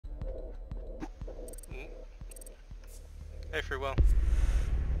Hey, Free Will.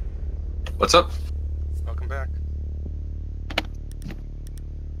 What's up? Welcome back.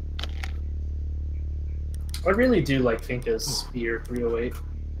 I really do like Finka's Spear 308.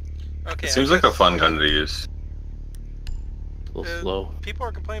 Okay. It seems like a fun gun to use. A little slow. People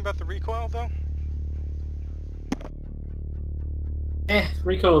are complaining about the recoil, though.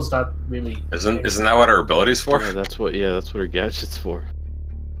 Recoil's not really. Isn't that what our ability's for? Yeah, that's what her gadget's for.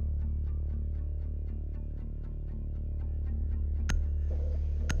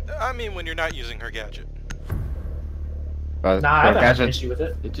 I mean, when you're not using her gadget. Nah, I haven't had an issue with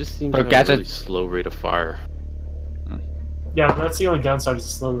it. It just seems to have a really slow rate of fire. Yeah, that's the only downside is the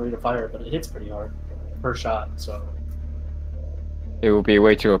slow rate of fire, but it hits pretty hard per shot. So it would be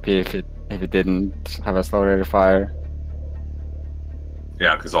way too OP if it didn't have a slow rate of fire.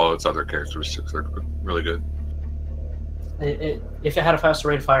 Yeah, because all its other characteristics are really good. If it had a faster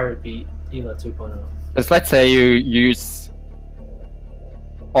rate of fire, it'd be Hela 2.0. Just let's say you use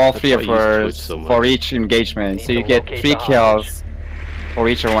all three of hers for each engagement, so you get 3 kills for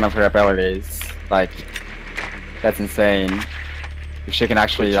each one of her abilities. Like, that's insane. If she can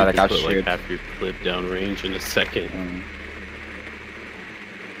actually like outshoot. Put, like, half your clip down range in a second.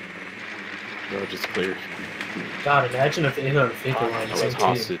 No, just clear. God, imagine if Hela and Finka were on the same team.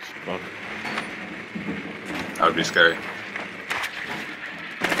 Hostage. Fuck. That would be scary.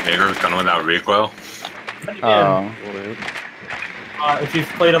 Hager's gun without recoil. Oh. If you've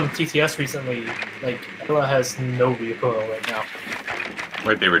played on TTS recently, like, Hela has no recoil right now.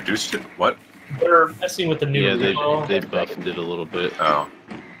 Wait, they reduced it? What? They're messing with the new recoil. they buffed it a little bit. Oh.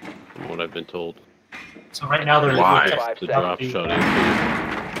 From what I've been told. So right now they're The drop shot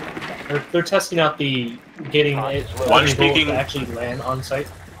in. They're testing out the getting it to actually land on site.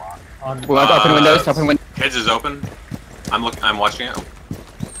 Open windows. Open windows. Kids is open. I'm watching it.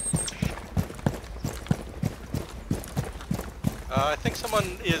 I think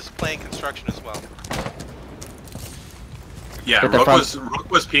someone is playing construction as well. Yeah, Rook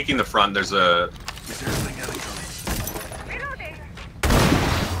was peeking the front. There's a.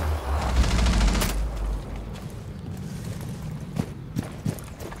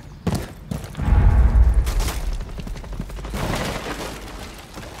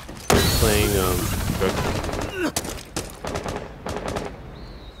 Playing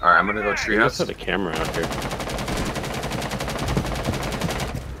Alright, I'm gonna go treehouse. Let's put a camera out here.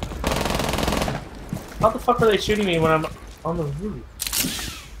 How the fuck are they shooting me when I'm on the roof?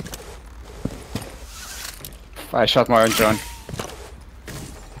 I shot my own drone.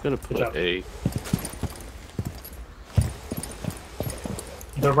 I'm gonna put a.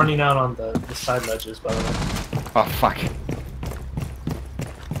 They're running out on the side ledges, by the way. Oh fuck.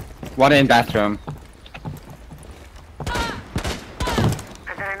 One in bathroom.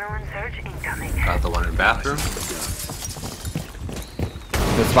 Got the one in bathroom.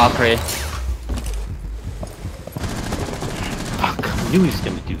 This Valkyrie. Fuck, I knew he was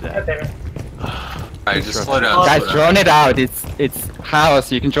gonna do that. I just slow down. Guys, drone it out. It's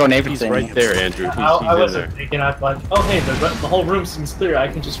house. You can drone everything. He's right there, Andrew. He's I in wasn't there. thinking, I'm like, oh hey, the whole room seems clear. I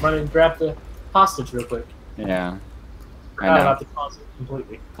can just run and grab the hostage real quick. Yeah. Forgot about the closet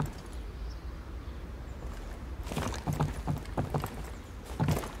completely.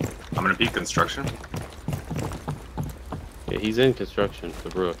 I'm gonna peek construction. Yeah, he's in construction. The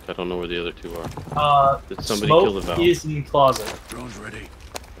Rook. I don't know where the other two are. Did somebody kill the Smoke Valve? is in the closet. Drone's ready.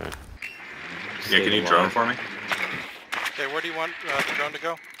 Okay. Yeah, can you drone for me? Okay, where do you want the drone to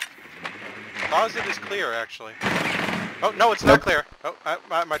go? Closet is clear, actually. Oh, no, it's not clear. Oh,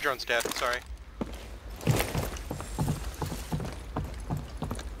 my drone's dead. Sorry.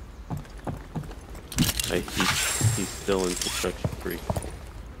 Hey, he's still in construction free.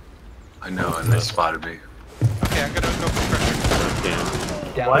 I know, and they spotted me. Okay, I'm gonna go construction.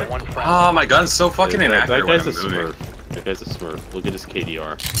 What? Oh, my gun's so fucking That inaccurate guy's a when I'm moving. smurf. That guy's a smurf. Look at his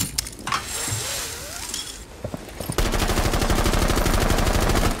KDR.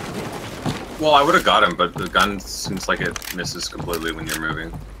 Well, I would have got him, but the gun seems like it misses completely when you're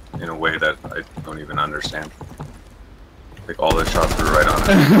moving in a way that I don't even understand. Like all the shots were right on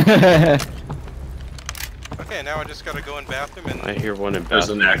it. Okay, now I just gotta go in bathroom and... I hear one in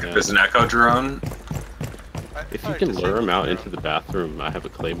bathroom. There's an echo drone. If you can lure him out into the bathroom, I have a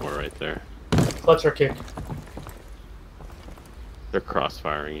claymore right there. Clutch or kick. They're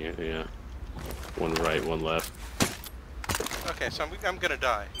crossfiring you, yeah. One right, one left. Okay, so I'm gonna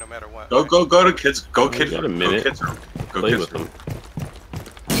die, no matter what. Go to kids. Go kids. Got a minute. Go kids room. Go Play kids with room. them.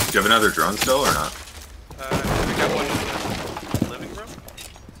 Do you have another drone still or not? We got one in the living room?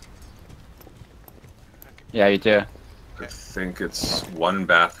 Yeah, you do. I think it's one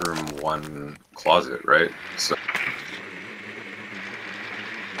bathroom, one closet, right? So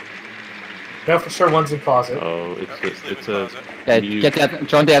know for sure one's in closet. Oh, it's a. Yeah, get that.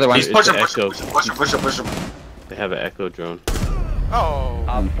 Join the other one. He's pushing, It's an push him. They have an echo drone. Oh.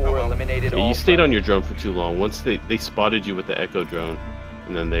 Eliminated. You stayed on your drone for too long. Once they spotted you with the echo drone,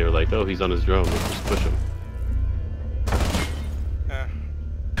 and then they were like, "Oh, he's on his drone. Let's just push him."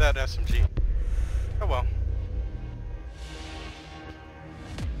 That SMG. Oh well.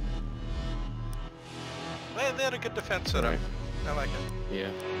 They had a good defense setup. Right. I like it. Yeah.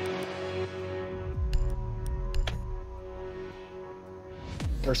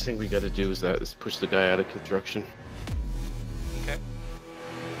 First thing we gotta do is push the guy out of construction. Okay.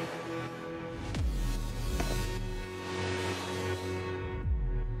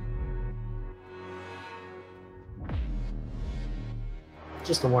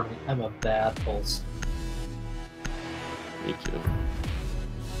 Just a warning, I'm a bad pulse. Me too.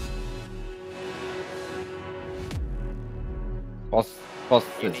 Boss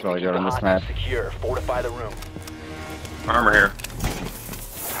is really good on this map. Secure. Fortify the room. Armor here.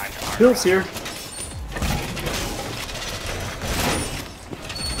 Bill's here.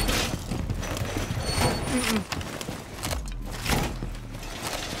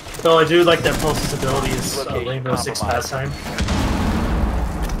 Though I do like that Pulse's ability is Rainbow Six pastime.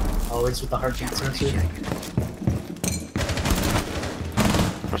 Always with the heartbeat sensor.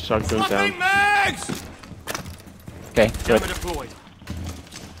 Our shotgun's down. Okay, good.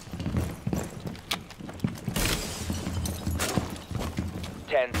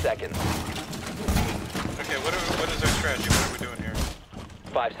 10 seconds. Okay, what is our strategy? What are we doing here?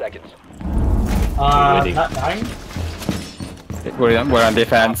 5 seconds. Not dying? We're on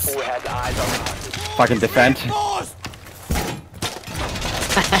defense. 4 has eyes on the hostage. Fucking defend.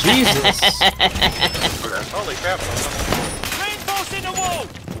 Jesus! Okay. Holy crap! Reinforcing the wall.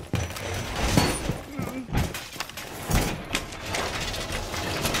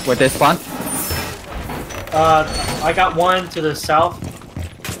 With this one? I got one to the south.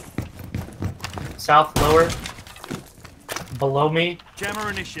 South lower. Below me. Jammer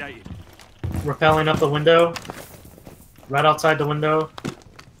initiated. Rappelling up the window. Right outside the window.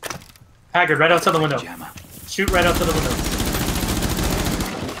 Haggard, right outside the window. Shoot right outside the window.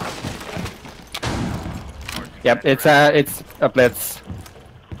 Yep, it's a blitz.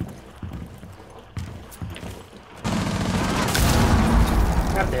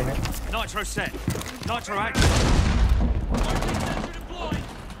 God damn it. Nitro set. Nitro active.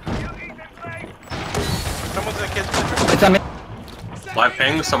 Someone's in a kid's bedroom. It's on me. Live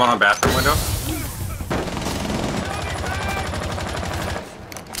ping, someone on bathroom window.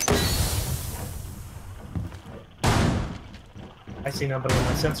 I see nobody on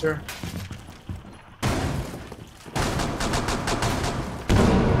my sensor.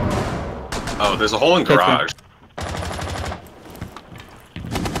 Oh, there's a hole in garage.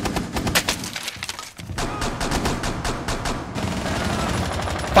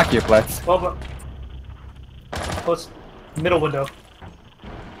 Fuck you, Blitz. Well, close. Middle window.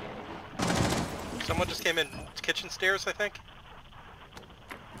 Someone just came in kitchen stairs, I think.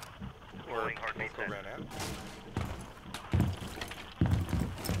 Or Nico ran out.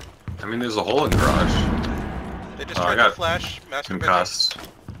 I mean, there's a hole in garage. They just tried to flash master bedroom. Concussed.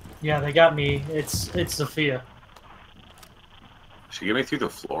 Yeah, they got me. It's Sophia. She get me through the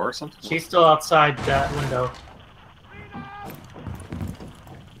floor or something? She's still outside that window.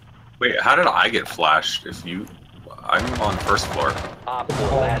 Wait, how did I get flashed if you... I'm on first floor. Op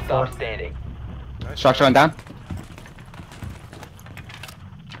 4 last stop standing. Nice Structure try. one down.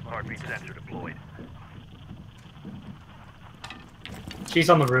 Heartbeat sensor deployed. She's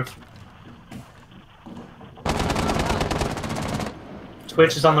on the roof.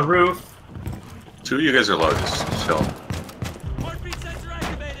 Twitch is on the roof. Two of you guys are low, just chill. Heartbeat sensor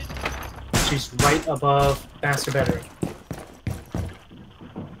activated. She's right above master bedroom.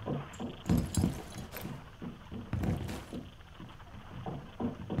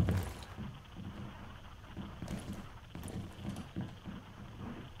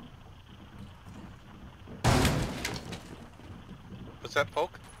 Was that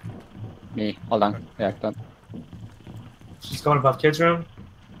poke? Me. Hold on. Yeah, done. She's going above kids' room.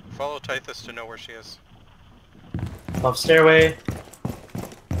 Follow Tythus to know where she is. Above stairway.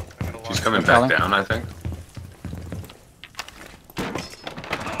 I'm gonna She's launch coming it. back down, I think.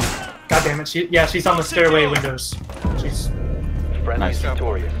 God damn it. She's on the stairway windows. She's... Friendly Nice.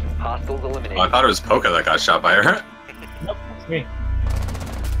 victorious. Hostiles eliminated. Oh, I thought it was Poca that got shot by her. Nope, it's me.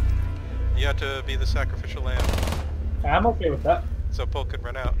 You have to be the sacrificial lamb, I'm okay with that. so Poke could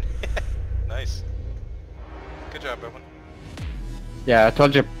run out. Nice. Good job, Evan. Yeah, I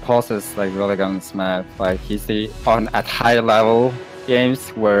told you Pulse is like really good on this map. Like he's at high level games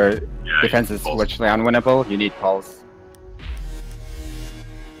where Yeah, defense is pulse. virtually unwinnable, you need pulse.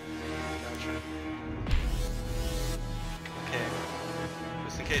 Gotcha. Okay.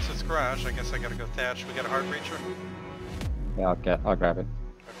 Just in case it's garage, I guess I gotta go thatch. We got a hard breacher? Yeah, I'll grab it.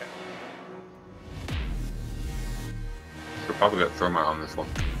 Okay. We're probably gonna throw my on this one.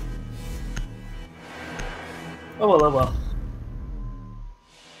 Oh well, oh well.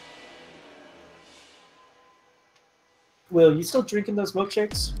 Will, you still drinking those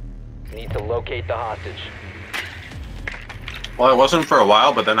milkshakes? Need to locate the hostage. Well, it wasn't for a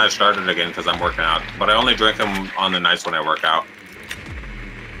while, but then I started again because I'm working out. But I only drink them on the nights when I work out.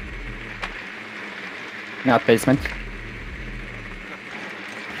 Not basement.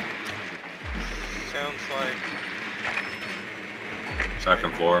 Sounds like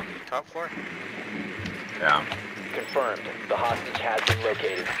Second floor. top floor. Yeah. Confirmed. The hostage has been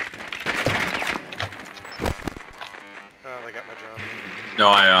located. Oh, they got my drone. No,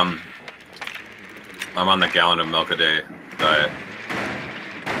 I'm on the gallon of milk a day diet.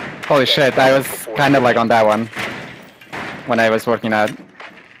 Holy shit, I was kind of like on that one when I was working out.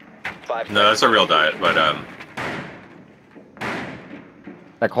 5 No, that's a real diet, but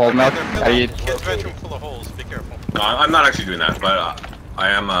Like whole milk. They're Are you? Kid's bedroom full of holes. Be careful. no, I'm not actually doing that. But I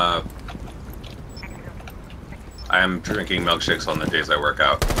am drinking milkshakes on the days I work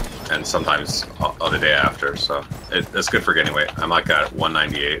out, and sometimes on the day after. So it's good for gaining weight. I'm like at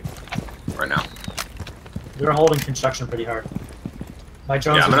 198 right now. We're holding construction pretty hard. My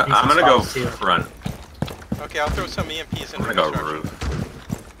drones. Yeah, I'm gonna go front. Okay, I'll throw some EMPs in. I'm gonna go roof.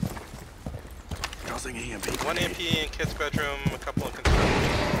 Crossing EMP. One EMP in Kid's bedroom, a couple in construction.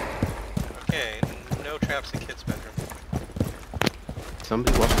 Okay, no traps in Kid's bedroom.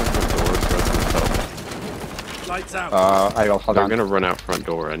 Somebody watch my front door. Front. Lights out. I will hold They're on. gonna run out front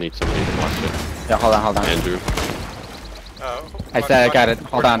door. I need somebody to watch it. Yeah, hold on. Andrew. I said I got it.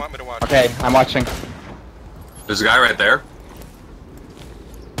 Hold on. Okay, I'm watching. There's a guy right there.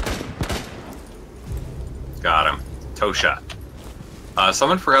 Got him. Toe shot.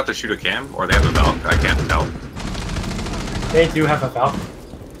 Someone forgot to shoot a cam, or they have a valve. I can't tell. They do have a valve.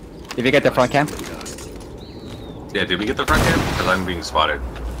 Did you get the front cam? Yeah, did we get the front cam? Because I'm being spotted.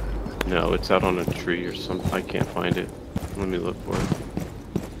 No, it's out on a tree or something. I can't find it. Let me look for it.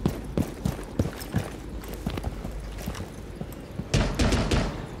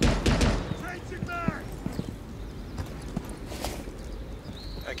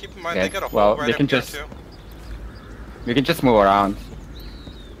 Keep in mind, Yeah, they got a hole well, right we up can here, just- too. We can just move around.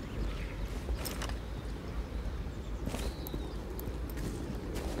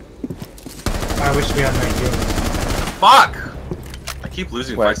 I wish we had an idea. Fuck! I keep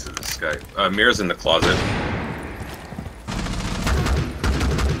losing Where? fights to this guy. Mira's in the closet.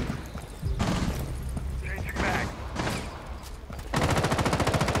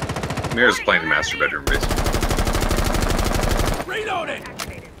 Mira's playing the master bedroom, basically. Reloading.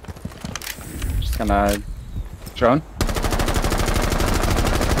 Just gonna drone.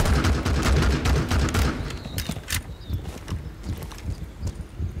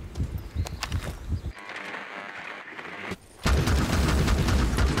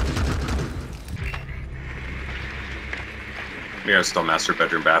 Mira's still master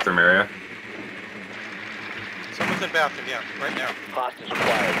bedroom bathroom area. Someone's in bathroom, yeah, right now. Hostage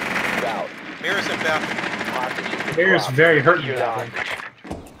acquired. Out. Mira's in bathroom. Hostage is Mira's dropped. very hurt in Secure that the one.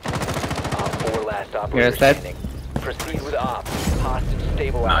 hostage. Op 4 last operator Mira's dead. standing. Proceed with op. Hostage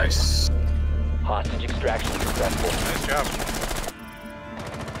stabilized. Nice. Hostage extraction successful. Nice job.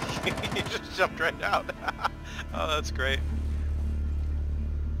 You just jumped right out. Oh, that's great.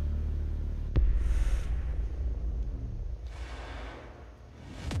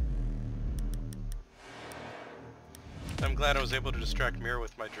 I'm glad I was able to distract Mira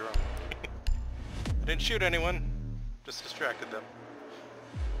with my drone. I didn't shoot anyone, just distracted them.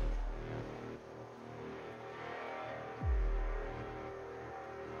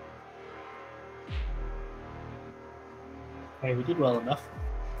 Hey, we did well enough.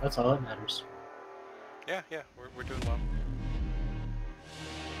 That's all that matters. Yeah, we're doing well.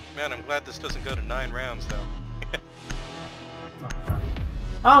 Man, I'm glad this doesn't go to 9 rounds, though.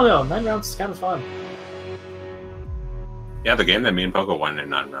 I don't know, 9 rounds is kind of fun. Yeah, the game that me and Poco won in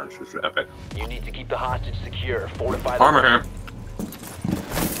 9 rounds was epic. You need to keep the hostage secure. Fortify the Farmer here.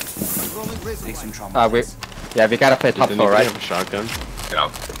 We gotta play top Does floor, anybody right? have a shotgun?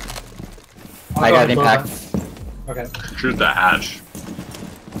 Yeah. I'll I go got and build impact. that. Okay. Shoot the hatch.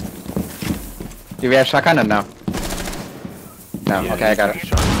 Do we have shotgun or no? No, Yeah, okay, I got it.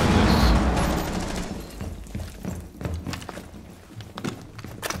 shotgun this.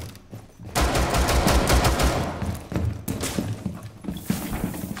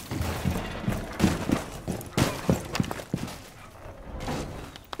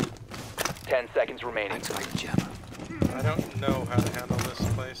 seconds remaining. I don't know how to handle this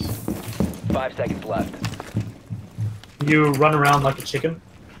place. 5 seconds left. You run around like a chicken.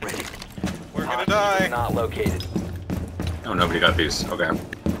 We're gonna Hostage die. not located. Oh, nobody got these. Okay.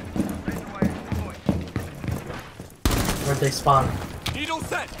 Where'd they spawn? Needle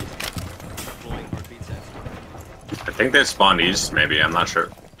set. I think they spawned east, maybe. I'm not sure.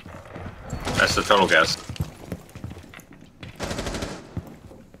 That's the total guess.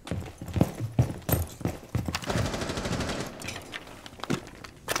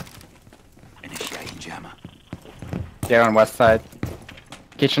 Initiating jammer. They're on west side.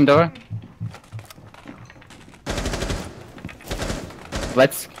 Kitchen door.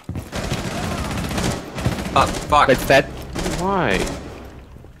 Let's. Oh, fuck. Let's dead. Why?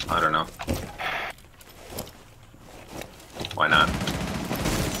 I don't know. Why not?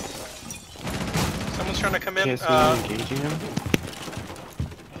 Someone's trying to come in. Can't see me engaging him?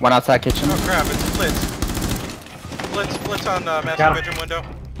 One outside kitchen. Oh crap, it's Blitz. Blitz on master Got him. bedroom window.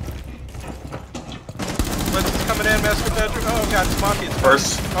 Blitz is coming in, master bedroom. Oh god, it's Monty. It's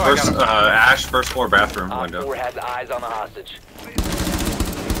First, Monty. Oh, I got him. Ash, first floor bathroom Op window. 4 has eyes on the hostage.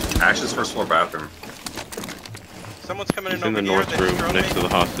 Ash's first floor bathroom. Someone's coming He's in in over the here. north They room drove next me. to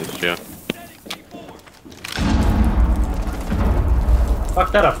the hostage, yeah.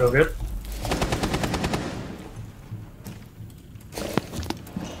 Fuck that up real good.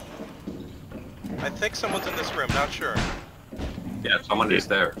 I think someone's in this room, not sure. Yeah, someone is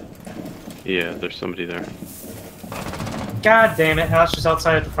there. Yeah, there's somebody there. God damn it, Ash is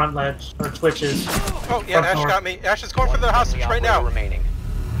outside at the front ledge. Or Twitch is. Oh yeah, Front Ash door. got me. Ash is going for the One hostage friendly right now. operator remaining.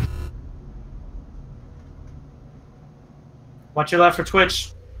 Watch your left for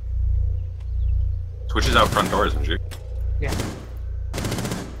Twitch. Twitch is out front door, isn't she? Yeah.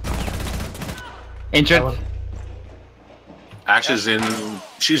 Injured. That one. Ash is in.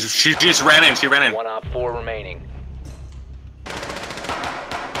 She just ran in. She ran in. One Op 4 remaining.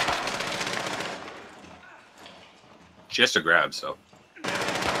 She has to grab. So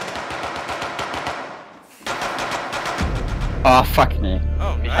Oh fuck me.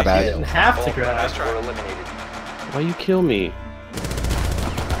 Oh, Mission nice. bad. failed. Didn't have to All grab. friendlies Nice try. were eliminated. Why you kill me?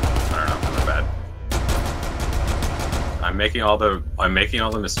 I don't know. My bad. I'm making all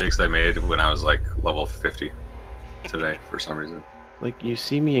the mistakes I made when I was like level 50 today for some reason. Like, you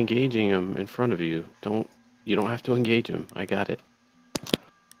see me engaging him in front of you. You don't have to engage him. I got it.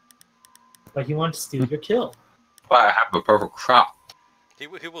 But he wants to steal your kill. But I have a perfect shot. He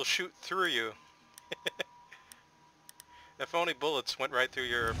will shoot through you. If only bullets went right through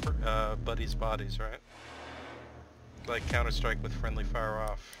your buddies' bodies, right? Like Counter-Strike with friendly fire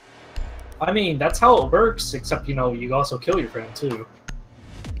off. I mean, that's how it works, except, you know, you also kill your friend, too.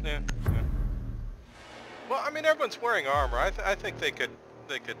 Yeah. Well, I mean, everyone's wearing armor. I think they could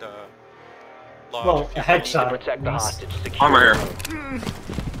lodge Well, a a few headshot. To protect the at least. hostage. Secure. Armor here.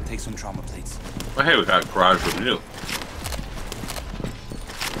 Take some trauma plates. Well, hey, we got garage with new.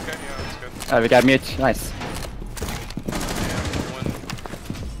 Okay, yeah, that's good. We got mute. Nice.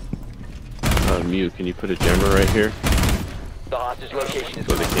 Yeah, Mew, can you put a jammer right here The hostage location is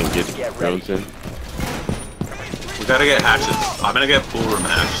so they can't closed. get ready. drones in? We gotta get hatches. I'm gonna get pool room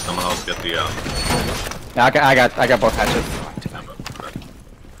hatch. Someone else get the. Yeah, I got both hatches.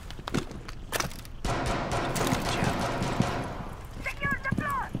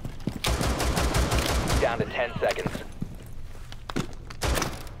 Down to 10 seconds.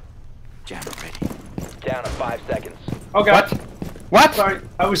 Jammer ready. Down to 5 seconds. Oh god. What? Sorry,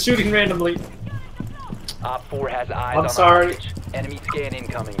 I was shooting randomly. Op 4 has eyes I'm on sorry. the hostage. Enemy scan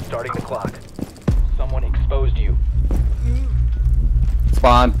incoming. Starting the clock. Someone exposed you.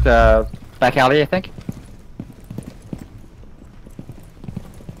 Spawned back alley, I think.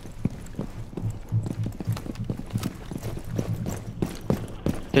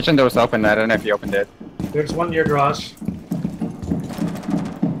 Kitchen door's open. I don't know if you opened it. There's one near garage.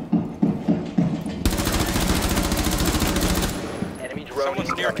 Enemy drone Someone's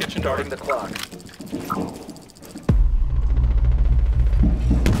near incoming. kitchen Starting door. the clock.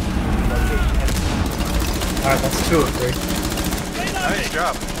 Alright, that's 2 of 3. nice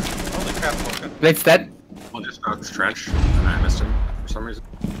job. Holy crap, Mocha. Blade's dead. One just got this trench, and I missed him for some reason.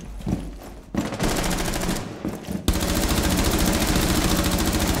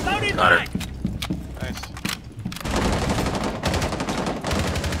 Got her. Nice.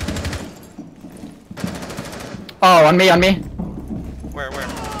 Oh, on me. Where?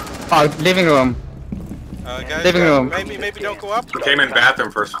 Oh, living room. Guys, Living room. Maybe don't go up. Came in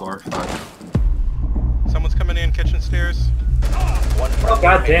bathroom first floor. Someone's coming in kitchen stairs. One Oh friendly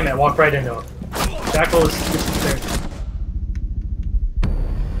god damn remaining. it, walk right into him. Jackal is kitchen stairs.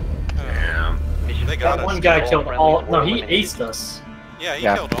 Damn. got That us. one guy All killed friendlies all. were No, he eliminated. aced us. Yeah, he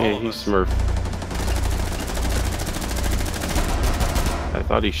Yeah. killed all Yeah, of he us. smurfed. I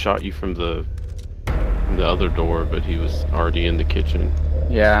thought he shot you from the other door, but he was already in the kitchen.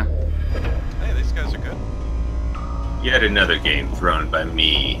 Yeah. Hey, these guys are good. Yet another game thrown by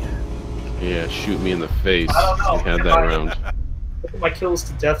me. Yeah, shoot me in the face. I don't know. We had that round. My kills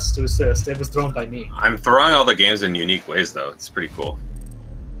to deaths to assist. It was thrown by me. I'm throwing all the games in unique ways, though. It's pretty cool.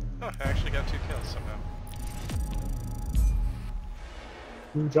 Oh, I actually got 2 kills somehow.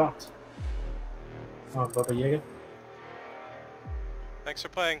 Who dropped? Oh, Baba Yaga. Thanks for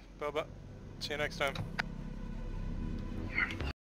playing, Boba. See you next time.